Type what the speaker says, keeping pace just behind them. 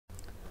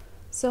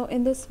So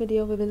in this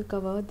video we will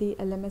cover the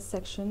LMS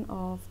section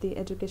of the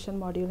education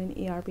module in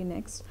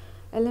ERPNext.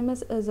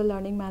 LMS is a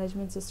learning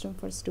management system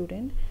for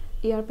student.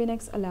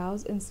 ERPNext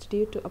allows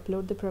institute to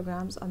upload the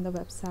programs on the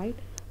website.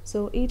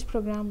 So each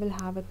program will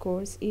have a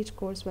course, each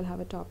course will have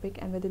a topic,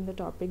 and within the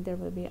topic there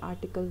will be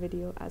article,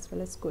 video as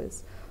well as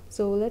quiz.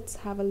 So let's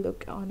have a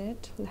look on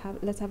it.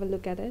 Let's have a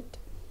look at it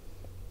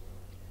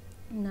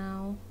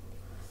now.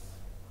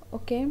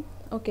 Okay,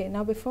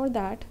 now before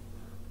that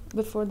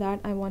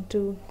I want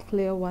to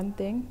clear one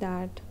thing,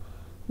 that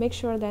make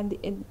sure that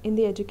in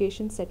the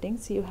education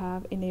settings you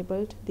have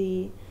enabled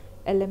the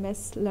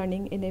LMS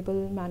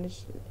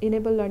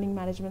enable learning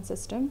management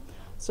system,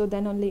 so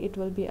then only it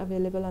will be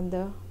available on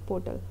the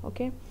portal.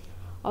 Okay,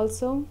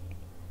 also,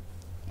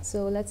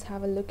 so let's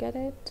have a look at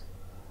it.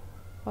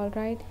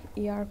 Alright,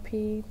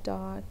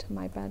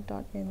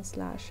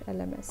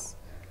 erp.mypad.in/LMS.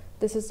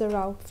 This is the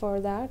route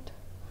for that.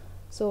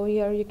 So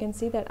here you can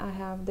see that I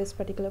have this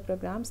particular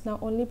programs. Now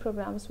only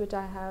programs which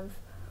I have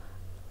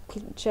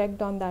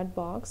checked on that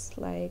box,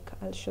 like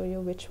I'll show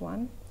you which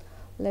one.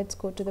 Let's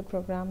go to the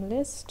program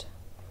list.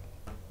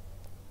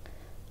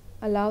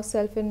 Allow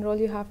self-enroll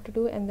you have to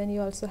do, and then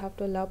you also have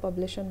to allow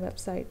publish on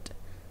website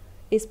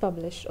is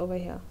published over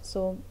here.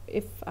 So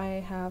if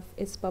I have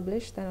is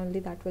published, then only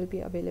that will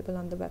be available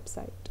on the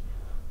website,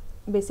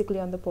 basically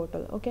on the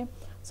portal. Okay,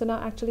 so now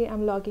actually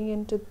I'm logging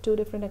into two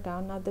different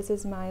accounts. Now this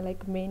is my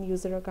main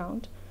user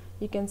account.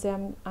 You can say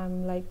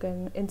I'm like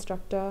an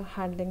instructor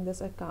handling this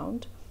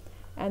account,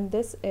 and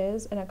this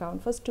is an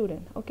account for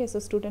student. Okay, so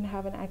student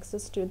have an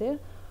access to the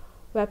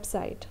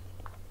website.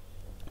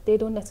 They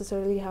don't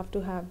necessarily have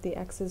to have the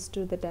access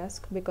to the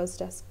desk, because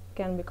desk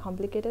can be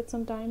complicated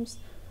sometimes.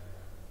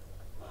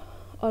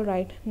 All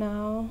right,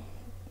 now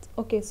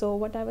okay, so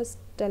what I was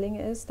telling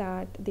is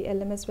that the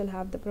LMS will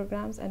have the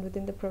programs, and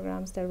within the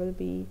programs there will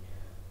be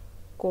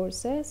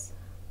courses.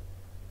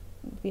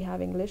 We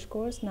have English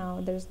course.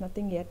 Now there is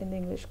nothing yet in the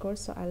English course,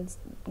 so I'll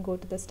go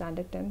to the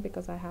standard 10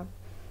 because I have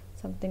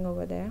something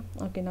over there.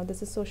 Okay, now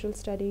this is social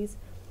studies.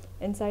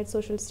 Inside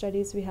social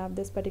studies we have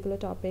this particular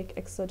topic,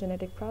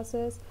 exogenetic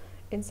process.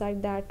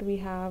 Inside that we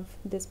have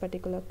this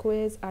particular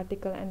quiz,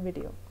 article and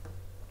video.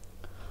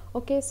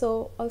 Okay,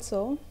 so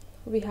also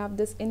we have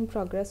this in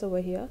progress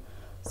over here.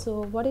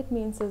 So what it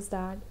means is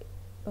that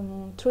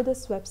through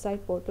this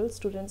website portal,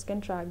 students can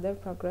track their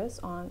progress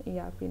on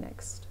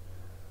ERPNext.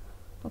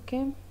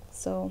 Okay,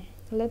 so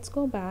let's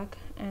go back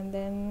and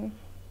then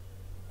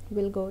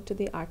we'll go to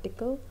the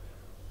article.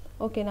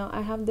 Okay, now I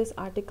have this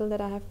article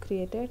that I have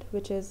created,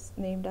 which is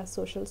named as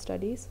social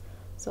studies.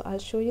 So I'll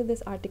show you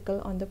this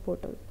article on the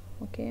portal.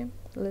 Okay,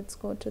 let's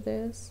go to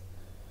this.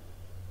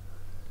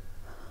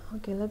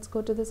 Okay, let's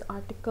go to this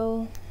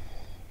article.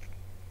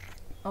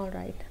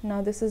 Alright,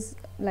 now this is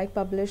like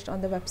published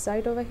on the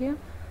website over here,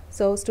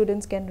 so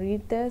students can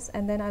read this,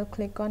 and then I'll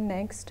click on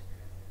next.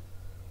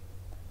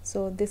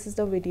 So this is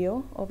the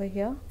video over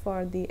here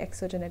for the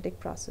exogenetic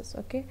process.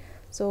 Okay,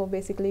 so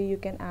basically you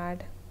can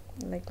add,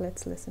 like,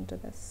 let's listen to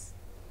this.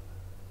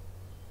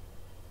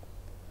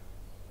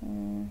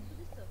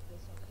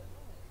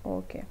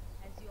 Okay,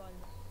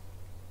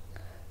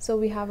 so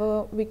we have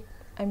we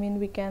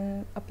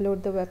can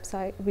upload the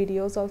website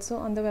videos also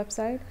on the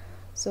website,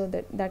 so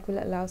that will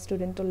allow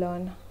student to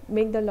learn,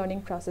 make the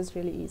learning process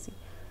really easy.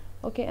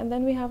 Okay, and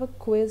then we have a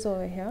quiz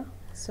over here.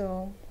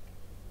 So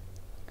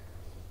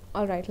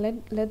all right,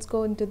 let's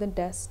go into the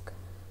desk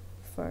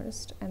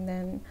first, and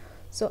then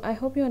so I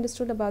hope you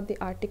understood about the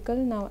article.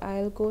 Now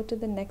I'll go to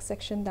the next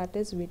section, that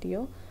is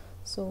video.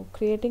 So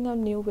creating a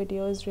new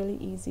video is really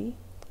easy.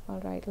 All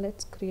right,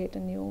 let's create a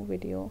new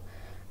video,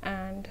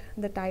 and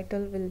the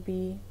title will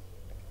be,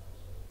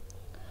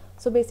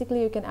 so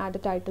basically you can add a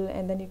title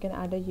and then you can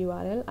add a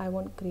URL. I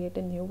won't create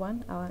a new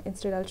one.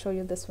 Instead I'll show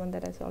you this one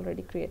that is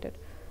already created.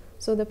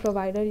 So the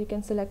provider you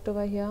can select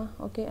over here.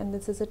 Okay, and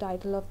this is the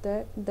title of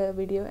the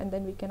video, and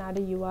then we can add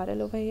a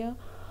URL over here.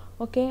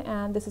 Okay,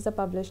 and this is a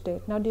published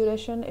date. Now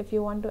duration, if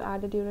you want to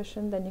add a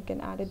duration, then you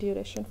can add a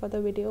duration for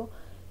the video.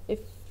 If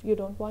you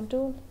don't want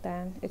to,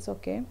 then it's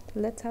okay.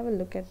 Let's have a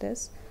look at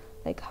this,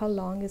 like how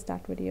long is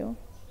that video.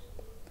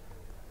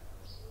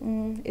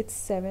 It's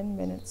 7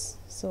 minutes,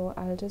 so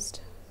I'll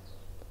just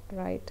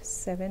write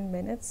 7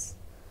 minutes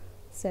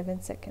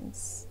 7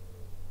 seconds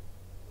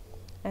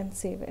and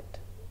save it.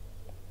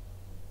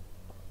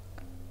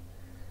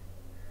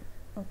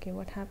 Okay,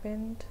 what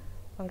happened?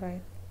 All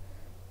right,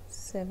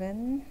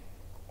 7,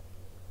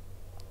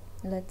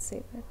 let's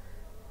save it.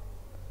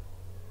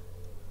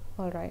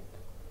 All right,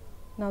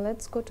 now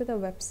let's go to the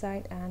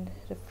website and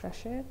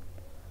refresh it.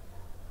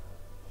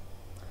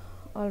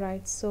 All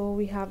right, so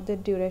we have the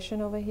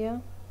duration over here.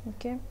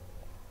 Okay,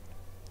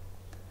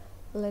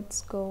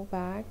 let's go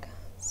back.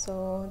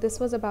 So this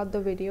was about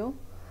the video.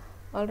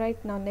 All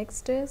right, now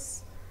next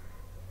is,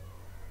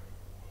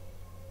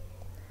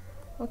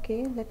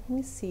 okay, let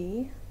me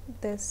see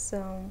this.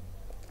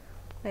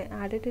 I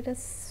added it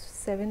as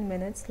 7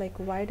 minutes. Like,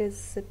 why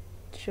is it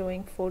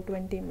showing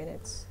 420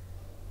 minutes?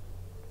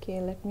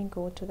 Okay, let me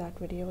go to that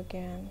video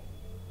again.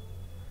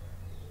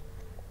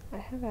 I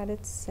have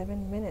added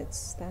 7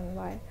 minutes, then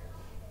why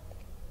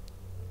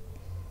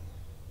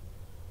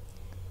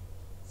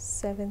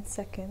 7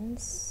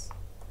 seconds?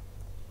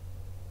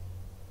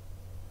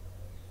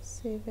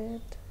 Save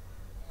it,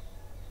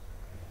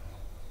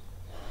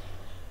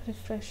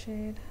 refresh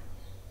it.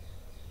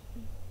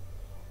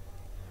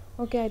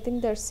 Okay, I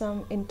think there's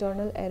some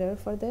internal error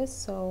for this,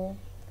 so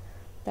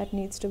that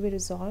needs to be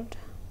resolved.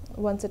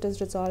 Once it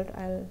is resolved,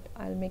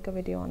 I'll make a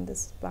video on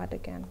this part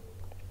again.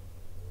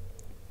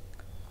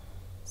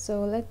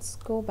 So let's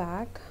go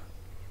back.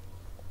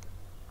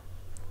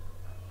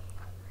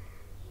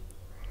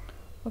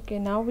 Okay,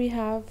 now we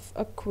have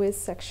a quiz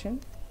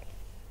section.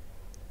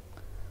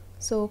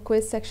 So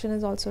quiz section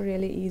is also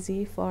really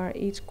easy. For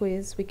each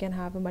quiz we can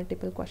have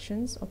multiple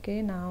questions.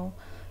 Okay, now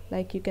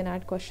like you can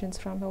add questions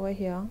from over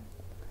here.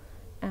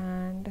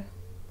 And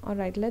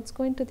alright, let's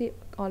go into the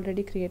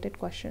already created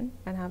question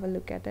and have a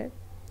look at it.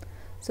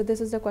 So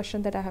this is the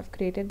question that I have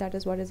created, that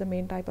is what is the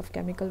main type of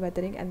chemical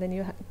weathering, and then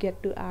you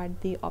get to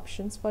add the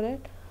options for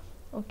it.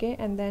 Okay,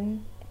 and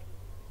then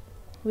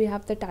we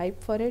have the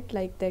type for it,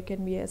 like there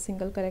can be a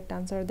single correct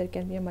answer or there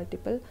can be a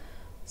multiple.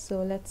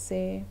 So let's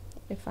say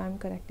if I'm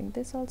correcting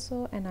this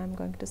also and I'm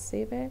going to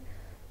save it,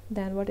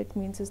 then what it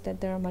means is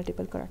that there are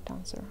multiple correct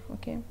answer.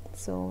 Okay,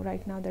 so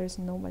right now there is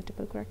no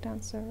multiple correct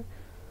answer.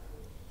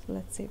 So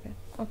let's save it.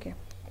 Okay,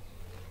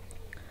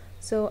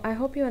 so I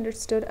hope you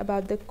understood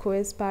about the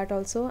quiz part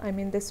also. I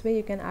mean, this way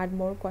you can add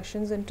more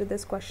questions into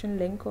this question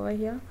link over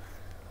here.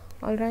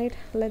 Alright,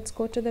 let's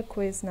go to the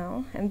quiz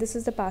now, and this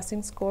is the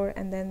passing score,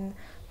 and then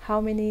how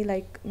many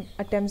like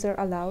attempts are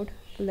allowed.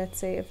 Let's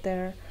say if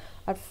there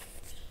are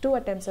 2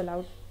 attempts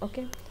allowed.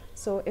 Okay,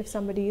 so if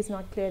somebody is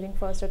not clearing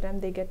first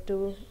attempt, they get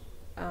to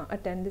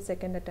attend the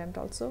second attempt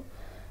also.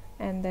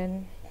 And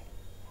then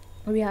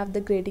we have the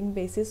grading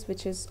basis,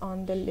 which is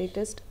on the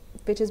latest,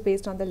 which is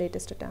based on the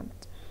latest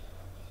attempt.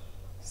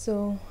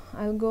 So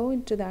I'll go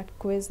into that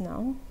quiz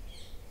now.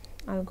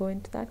 I'll go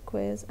into that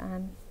quiz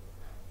and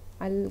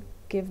I'll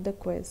give the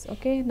quiz.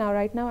 Okay, now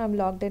right now I'm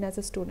logged in as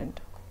a student.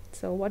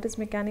 So what is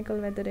mechanical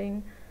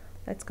weathering?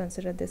 Let's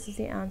consider this is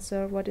the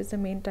answer. What is the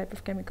main type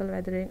of chemical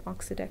weathering?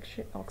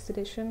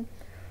 Oxidation.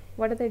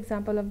 What are the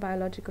example of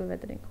biological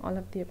weathering? All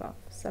of the above.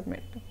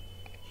 Submit.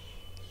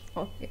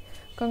 Okay,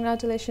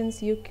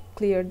 congratulations, you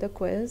cleared the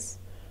quiz.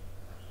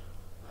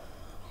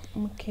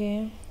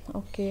 Okay,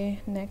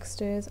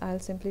 next is I'll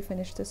simply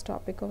finish this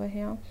topic over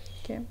here.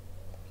 Okay,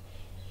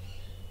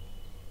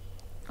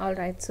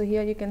 alright, so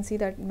here you can see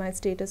that my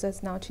status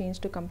has now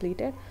changed to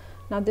completed.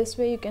 Now this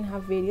way you can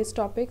have various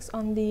topics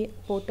on the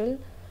portal.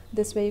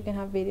 This way you can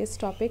have various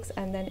topics,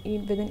 and then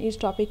within each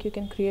topic you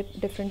can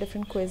create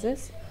different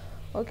quizzes.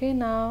 Okay,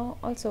 now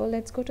also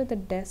let's go to the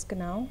desk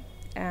now,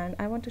 and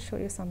I want to show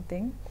you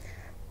something.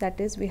 That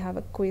is, we have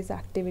a quiz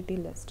activity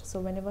list. So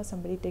whenever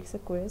somebody takes a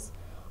quiz,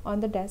 on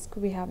the desk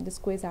we have this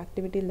quiz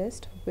activity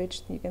list,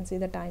 which you can see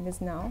the time is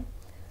now,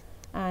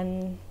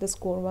 and the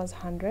score was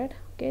 100.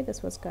 Okay,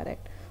 this was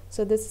correct.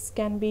 So this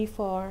can be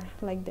for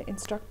like the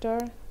instructor,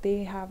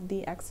 they have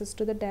the access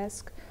to the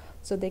desk,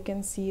 so they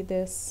can see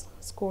this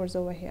scores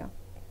over here.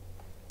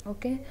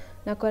 Okay,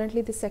 now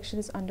currently this section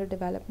is under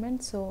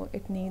development, so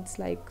it needs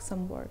like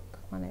some work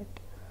on it.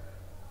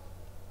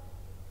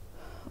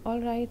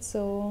 Alright,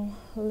 so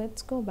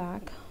let's go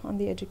back on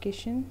the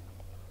education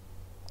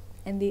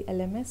and the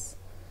LMS.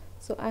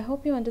 So I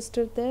hope you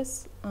understood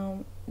this,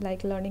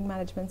 like learning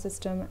management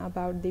system,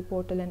 about the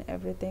portal and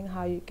everything,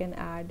 how you can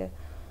add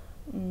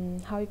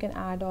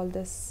all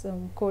this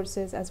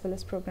courses as well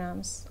as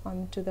programs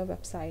onto the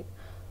website.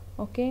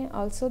 Okay,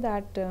 also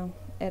that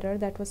error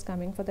that was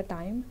coming for the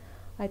time,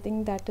 I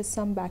think that is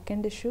some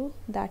backend issue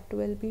that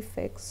will be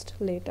fixed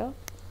later.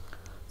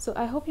 So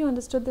I hope you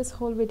understood this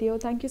whole video.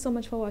 Thank you so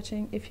much for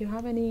watching. If you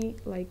have any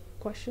like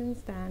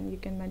questions, then you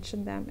can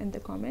mention them in the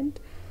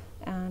comment,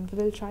 and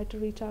we'll try to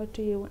reach out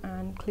to you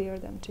and clear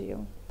them to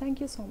you.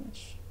 Thank you so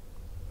much.